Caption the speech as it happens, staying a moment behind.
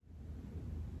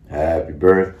Happy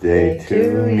birthday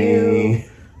to me.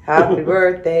 Happy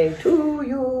birthday to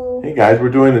you. Hey guys, we're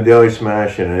doing the Daily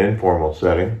Smash in an informal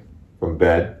setting from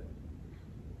bed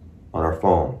on our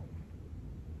phone.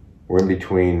 We're in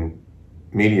between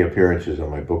media appearances on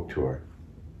my book tour.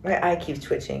 My eye keeps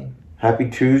twitching. Happy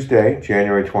Tuesday,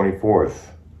 January 24th,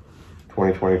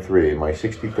 2023, my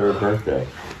 63rd birthday.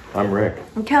 I'm Rick.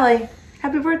 I'm Kelly.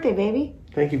 Happy birthday, baby.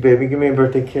 Thank you, baby. Give me a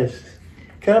birthday kiss.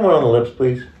 Can I have one on the lips,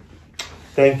 please?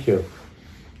 Thank you.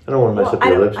 I don't want to mess up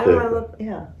your lipstick. I don't want to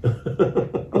yeah.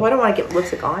 Well, I don't want to get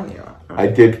lipstick on you. I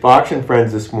did Fox and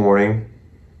Friends this morning.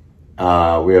 We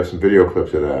have some video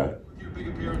clips of that. Your big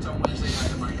appearance on Wednesday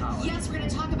night at my college. Yes, we're going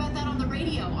to talk about that on the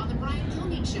radio, on the Brian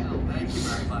Kilmeade Show. Thank you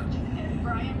very much.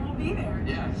 Brian will be there.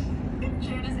 Yes.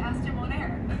 Janice asked him on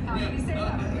air. How did he say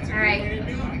that? All right.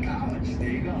 My college. There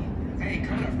you go. Hey,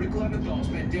 coming up, Rick Leventhal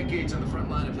spent decades on the front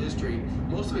line of history,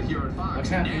 most of it here on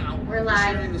Fox. Now, we're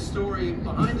live. Sharing the story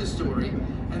behind the story,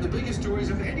 and the biggest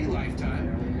stories of any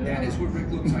lifetime. That is what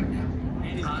Rick looks like now.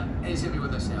 And he's going to be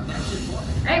with us now. That's it for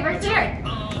me. Hey, Rick's here.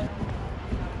 Hold on.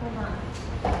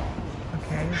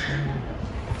 Okay.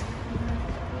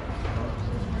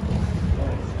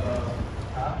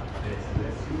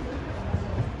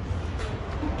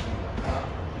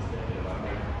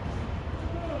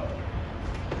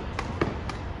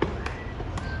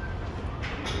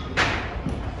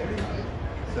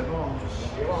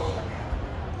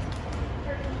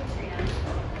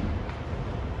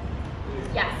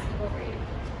 Yes, he will read.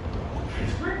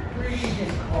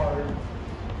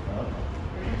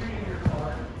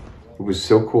 It was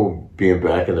so cool being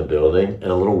back in the building and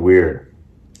a little weird.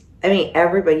 I mean,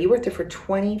 everybody, you worked there for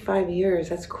 25 years.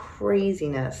 That's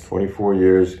craziness. 24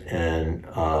 years and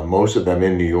most of them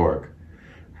in New York.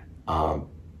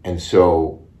 And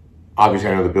so obviously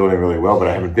I know the building really well, but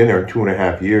I haven't been there in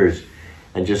 2.5 years.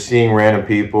 And just seeing random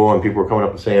people and people were coming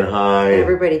up and saying hi.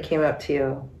 Everybody came up to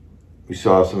you. We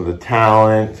saw some of the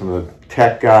talent, some of the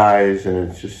tech guys,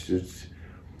 and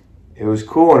it was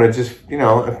cool. And it just, you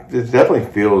know, it definitely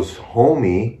feels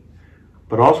homey,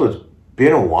 but also it's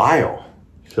been a while.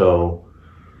 So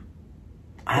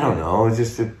I don't know. It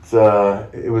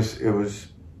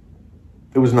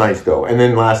was nice though. And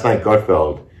then last night,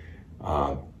 Gutfeld.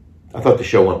 I thought the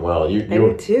show went well. I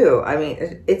do too. I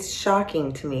mean, it's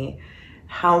shocking to me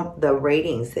how the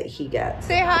ratings that he gets.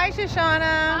 Say hi,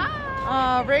 Shoshana.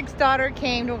 Hi. Rick's daughter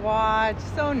came to watch.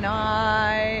 So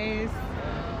nice.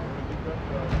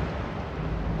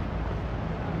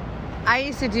 I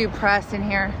used to do press in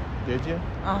here. Did you?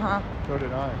 Uh-huh. So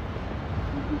did I.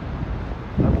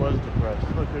 I was depressed.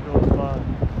 Look, they're doing fine.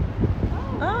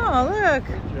 Oh, look.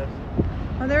 Hey, Jesse.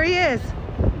 Oh, there he is.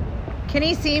 Can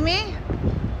he see me?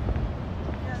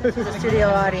 This is a studio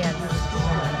audience.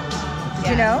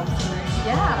 Did you know?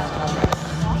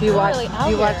 Yeah. Do you watch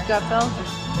Gutfeld?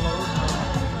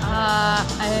 I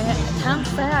can't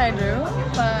say I do,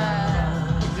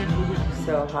 but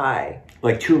So high.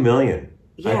 Like 2 million.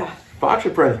 Yeah. Fox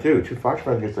and Friends too. Fox and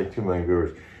Friends gets like 2 million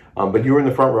viewers. But you were in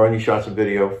the front row and you shot some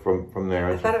video from there.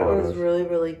 I thought it was really,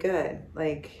 really good.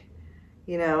 Like,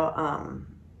 you know,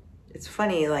 it's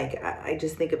funny. Like, I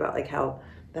just think about like how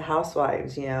the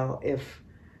housewives, you know,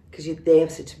 because they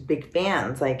have such big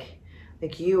fans. Like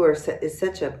you is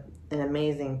such an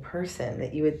amazing person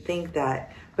that you would think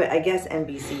that. But I guess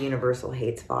NBC Universal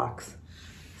hates Fox,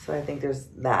 so I think there's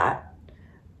that.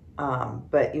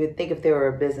 But you would think if they were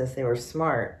a business, they were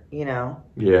smart, you know?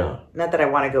 Yeah. Not that I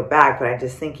want to go back, but I'm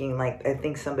just thinking, like, I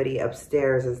think somebody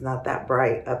upstairs is not that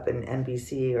bright up in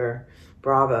NBC or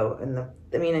Bravo.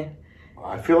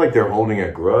 I feel like they're holding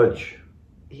a grudge.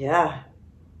 Yeah.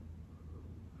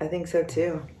 I think so,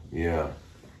 too. Yeah.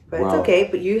 But it's okay.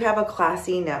 But you have a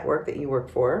classy network that you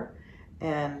work for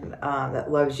and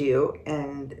that loves you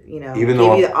and, you know, gave you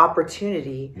the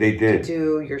opportunity to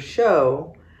do your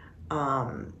show,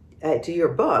 do your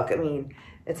book. I mean,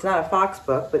 it's not a Fox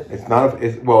book, but it's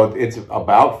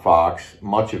about Fox,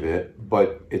 much of it,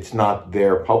 but it's not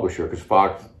their publisher because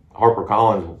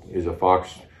HarperCollins is a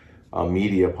Fox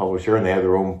media publisher, and they have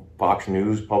their own Fox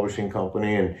News publishing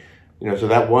company, and you know, so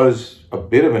that was a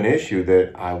bit of an issue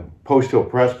that Post Hill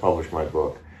Press published my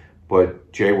book,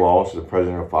 but Jay Wallace, the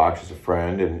president of Fox, is a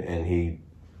friend, and he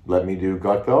let me do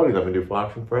Gutfeld. He let me do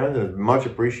Fox and Friends, and it's much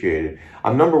appreciated.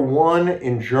 I'm #1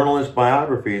 in journalist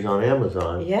biographies on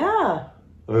Amazon. Yeah.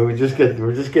 I mean, we're just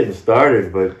getting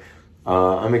started, but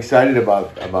I'm excited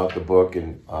about the book,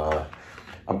 and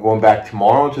I'm going back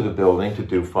tomorrow to the building to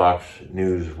do Fox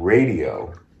News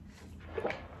Radio.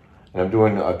 And I'm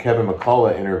doing a Kevin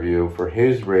McCullough interview for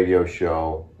his radio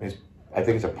show. I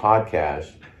think it's a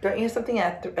podcast. Don't you have something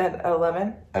at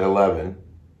 11? At 11,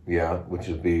 yeah, which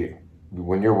would be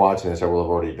when you're watching this, I will have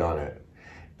already done it.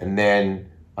 And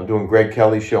then I'm doing Greg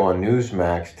Kelly's show on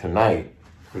Newsmax tonight,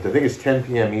 which I think is 10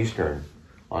 p.m. Eastern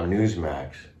on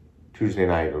Newsmax. Tuesday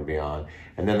night it'll be on.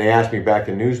 And then they asked me back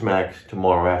to Newsmax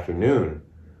tomorrow afternoon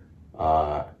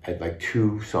at like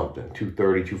 2:30,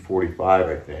 2:45,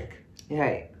 I think.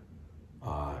 Right.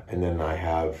 And then I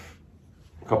have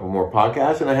a couple more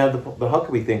podcasts, and I have the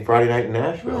Huckabee thing Friday night in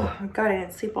Nashville. Oh, God, I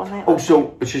didn't sleep all night. Oh,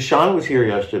 so Shoshana was here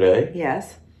yesterday.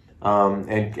 Yes.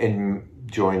 And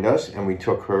joined us, and we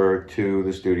took her to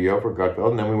the studio for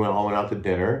GUTFELD, and then we went home and out to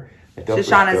dinner.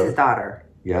 Shoshana's his daughter.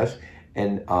 Yes.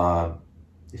 And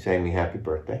he sang me happy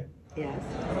birthday. Yes.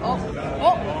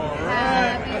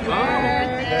 Happy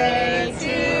birthday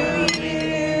to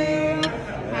you.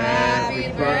 Happy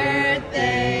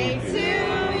birthday to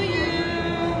you.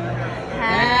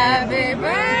 Happy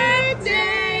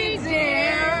birthday,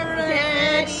 dear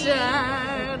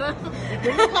Richard.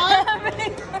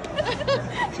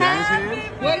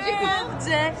 What'd you call him?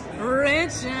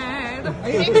 Richard. Are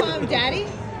you gonna call him Daddy?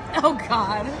 Oh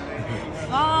God.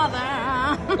 Father.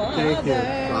 Thank you.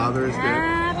 Father is good.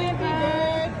 Happy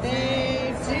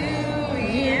birthday to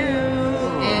you.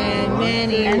 And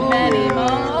many more.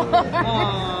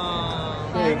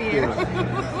 Thank you.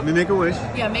 Let me make a wish.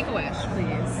 Yeah, make a wish,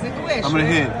 please. Make a wish. I'm gonna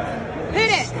hit.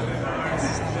 Hit it.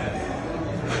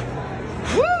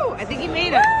 Woo! I think he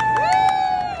made it.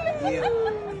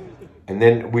 And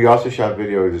then we also shot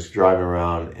video just driving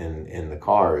around in the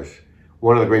cars.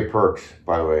 One of the great perks,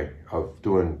 by the way, of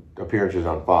doing appearances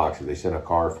on Fox is they send a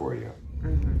car for you.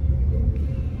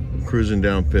 Mm-hmm. Cruising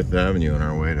down Fifth Avenue on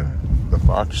our way to the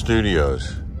Fox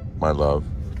Studios, my love.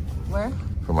 Where?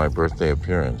 For my birthday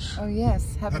appearance. Oh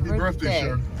yes, happy birthday,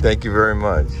 sir. Thank you very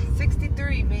much.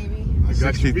 63, baby. I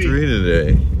got you 63 beat.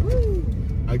 today.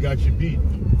 I got you beat.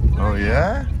 Oh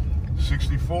yeah?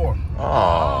 64. Oh.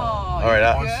 All right.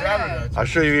 On Saturday. I'll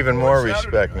show you even more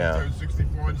respect now. I turned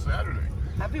 64 on Saturday.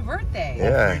 Happy birthday.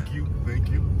 Yeah. Thank you.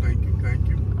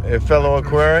 A fellow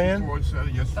Aquarian?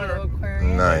 Yes, sir. Fellow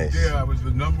Aquarian. Nice. Yeah, I was the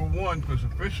 #1 because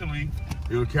officially,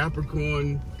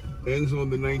 Capricorn ends on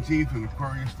the 19th and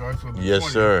Aquarius starts on the 20th. Yes,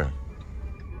 sir.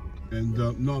 And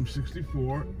no, I'm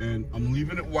 64 and I'm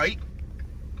leaving it white.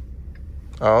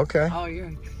 Oh, okay. Oh,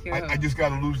 you're cute. I just got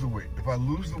to lose the weight. If I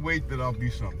lose the weight, then I'll be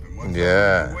something. Once I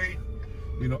lose the weight,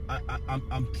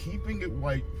 I'm keeping it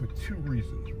white for 2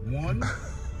 reasons. One,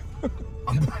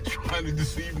 I'm not trying to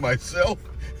deceive myself,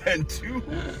 and 2,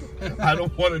 I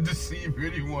don't want to deceive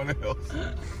anyone else.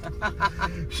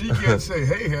 She can't say,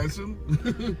 "Hey, handsome,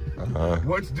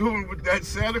 what's doing with that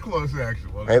Santa Claus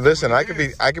action?" Well, Hey, listen, I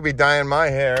could be dyeing my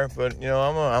hair, but I'm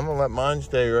gonna let mine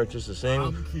stay right just the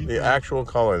same, the actual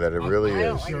color that it really I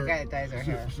don't is. like a guy that dyes her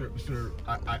hair. Sir,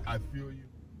 I feel you.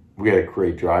 We had a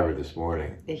great driver this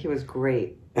morning. He was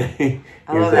great. I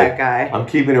love that guy. I'm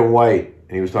keeping it white,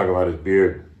 and he was talking about his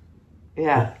beard.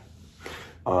 Yeah.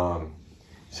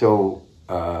 So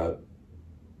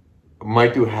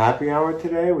might do happy hour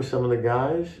today with some of the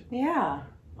guys. Yeah.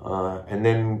 And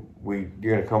then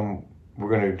you're gonna come. We're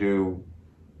gonna do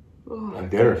a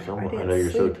dinner somewhere. I know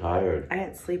you're so tired. I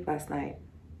didn't sleep last night.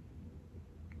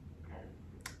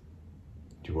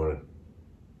 Do you want to?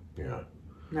 Yeah.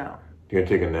 No. You're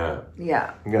gonna take a nap.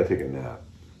 Yeah. I'm gonna take a nap.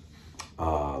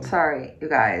 Sorry, you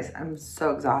guys. I'm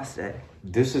so exhausted.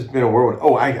 This has been a whirlwind.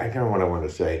 Oh, I kind of what I wanted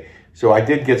to say. So I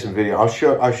did get some video. I'll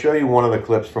show you one of the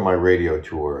clips from my radio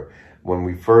tour. When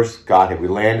we first got here, we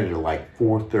landed at like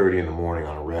 4:30 in the morning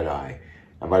on a red eye.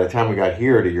 And by the time we got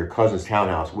here to your cousin's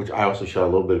townhouse, which I also shot a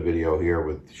little bit of video here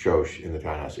with Shosh in the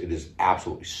townhouse, it is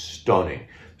absolutely stunning.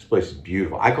 This place is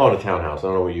beautiful. I call it a townhouse. I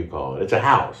don't know what you call it. It's a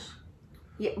house.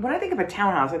 Yeah, when I think of a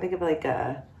townhouse, I think of like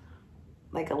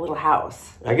a little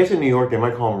house. I guess in New York they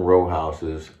might call them row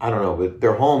houses. I don't know, but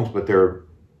they're homes, but they're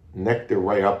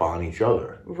right up on each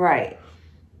other. Right.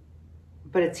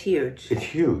 But it's huge. It's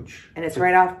huge. And it's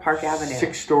right off Park Avenue.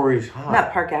 6 stories high.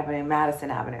 Not Park Avenue, Madison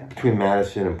Avenue. Between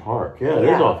Madison and Park. Yeah, it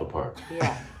is off of Park.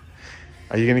 Yeah.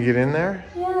 Are you going to get in there?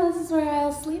 Yeah, this is where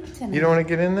I'll sleep tonight. You don't want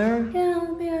to get in there? Yeah.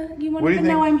 You won't What do you even think?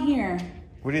 know I'm here.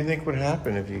 What do you think would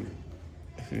happen if you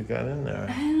got in there?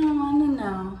 I don't want to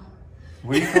know.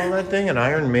 What do you call that thing? An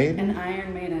Iron Maiden? An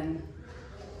Iron Maiden.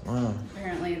 Wow.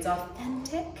 Apparently it's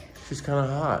authentic. She's kind of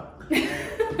hot.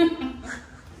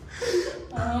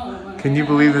 Oh my Can you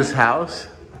believe this house?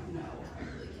 No, I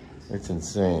really can't. It's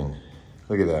insane.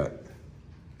 Look at that.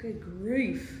 Good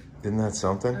grief. Isn't that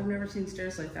something? I've never seen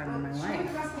stairs like that in my life.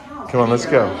 Come on, let's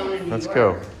go. Let's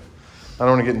go. I don't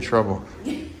want to get in trouble.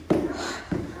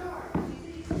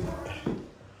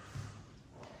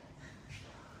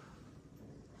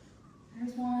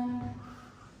 There's one.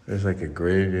 There's like a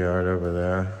graveyard over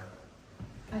there.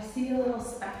 I see a little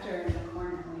specter in the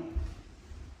corner. Wait.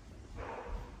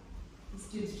 This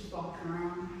dude's just walking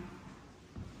around.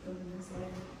 Over this way.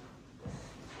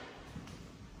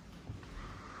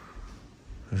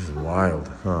 This is wild,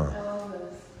 huh? I love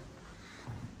this.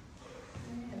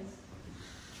 There he is.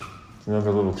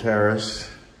 Another little terrace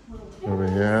over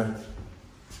here.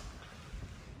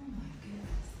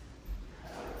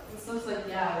 This looks like,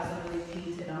 yeah, it was literally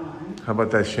painted on. How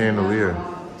about that chandelier?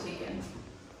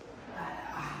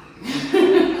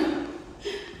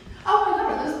 Oh my god,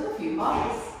 are those perfume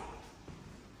bottles?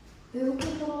 They look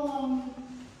like little,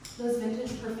 those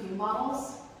vintage perfume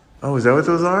bottles. Oh, is that what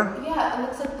those are? Yeah, it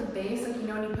looks like the base, like you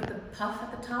know when you put the puff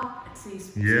at the top, it's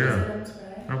these Yeah.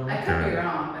 spray. I like I could be that.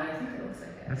 wrong, but I think it looks like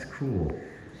it. That's cool.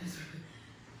 That's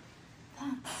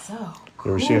so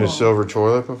cool. You ever seen a silver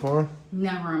toilet before?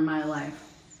 Never in my life.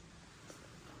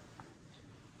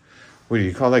 What do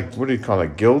you call that? What do you call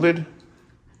that? Gilded?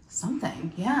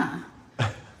 Something, yeah.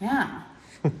 Yeah.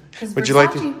 Because Would you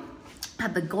like to? Versace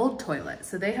had the gold toilet,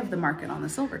 so they have the market on the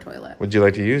silver toilet. Would you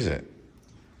like to use it?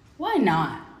 Why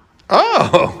not?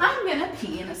 Oh! I'm gonna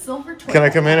pee in a silver toilet. Can I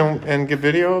come in and get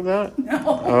video of that?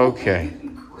 No. Okay.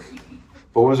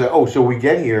 What was that? Oh, so we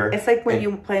get here. It's like when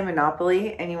you play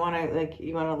Monopoly and you want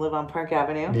to live on Park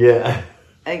Avenue. Yeah.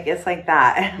 Like it's like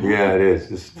that. Yeah, it is.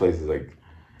 This place is like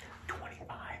 25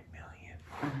 million.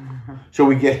 So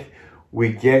we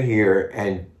get here,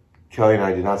 and Kelly and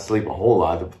I did not sleep a whole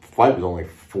lot. The flight was only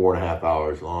 4.5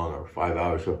 hours long, or 5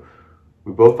 hours. So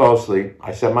we both fell asleep.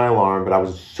 I set my alarm, but I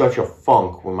was in such a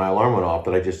funk when my alarm went off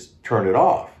that I just turned it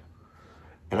off.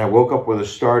 And I woke up with a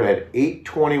start at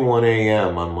 8:21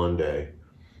 a.m. on Monday.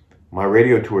 My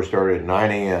radio tour started at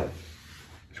 9 a.m.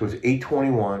 So it's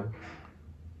 8:21,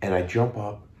 and I jump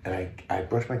up, and I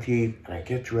brush my teeth, and I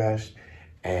get dressed,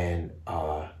 and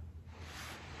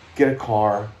get a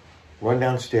car, run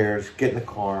downstairs, get in the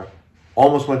car,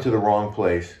 almost went to the wrong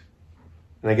place,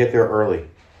 and I get there early.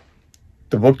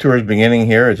 The book tour is beginning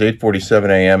here. It's 8:47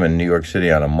 a.m. in New York City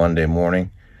on a Monday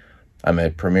morning. I'm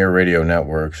at Premier Radio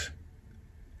Networks.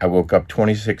 I woke up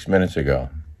 26 minutes ago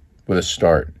with a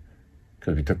start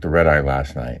because we took the red eye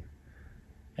last night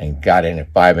and got in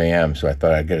at 5 a.m. So I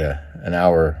thought I'd get an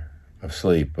hour of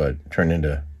sleep, but it turned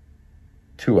into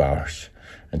 2 hours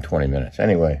and 20 minutes.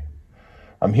 Anyway,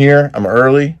 I'm here. I'm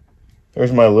early.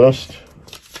 There's my list.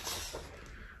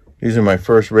 These are my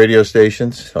first radio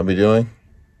stations I'll be doing.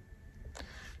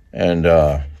 And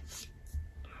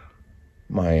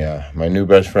my new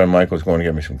best friend Michael's going to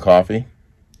get me some coffee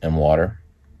and water,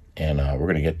 and we're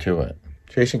going to get to it.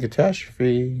 Chasing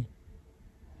Catastrophe.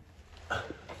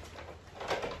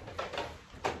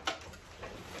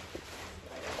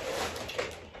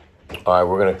 All right,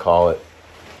 we're going to call it.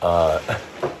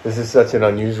 This is such an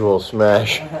unusual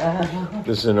smash.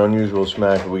 This is an unusual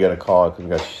smash, but we got to call it because we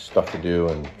got stuff to do,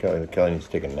 and Kelly needs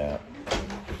to take a nap.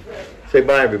 Say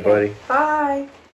bye, everybody. Bye.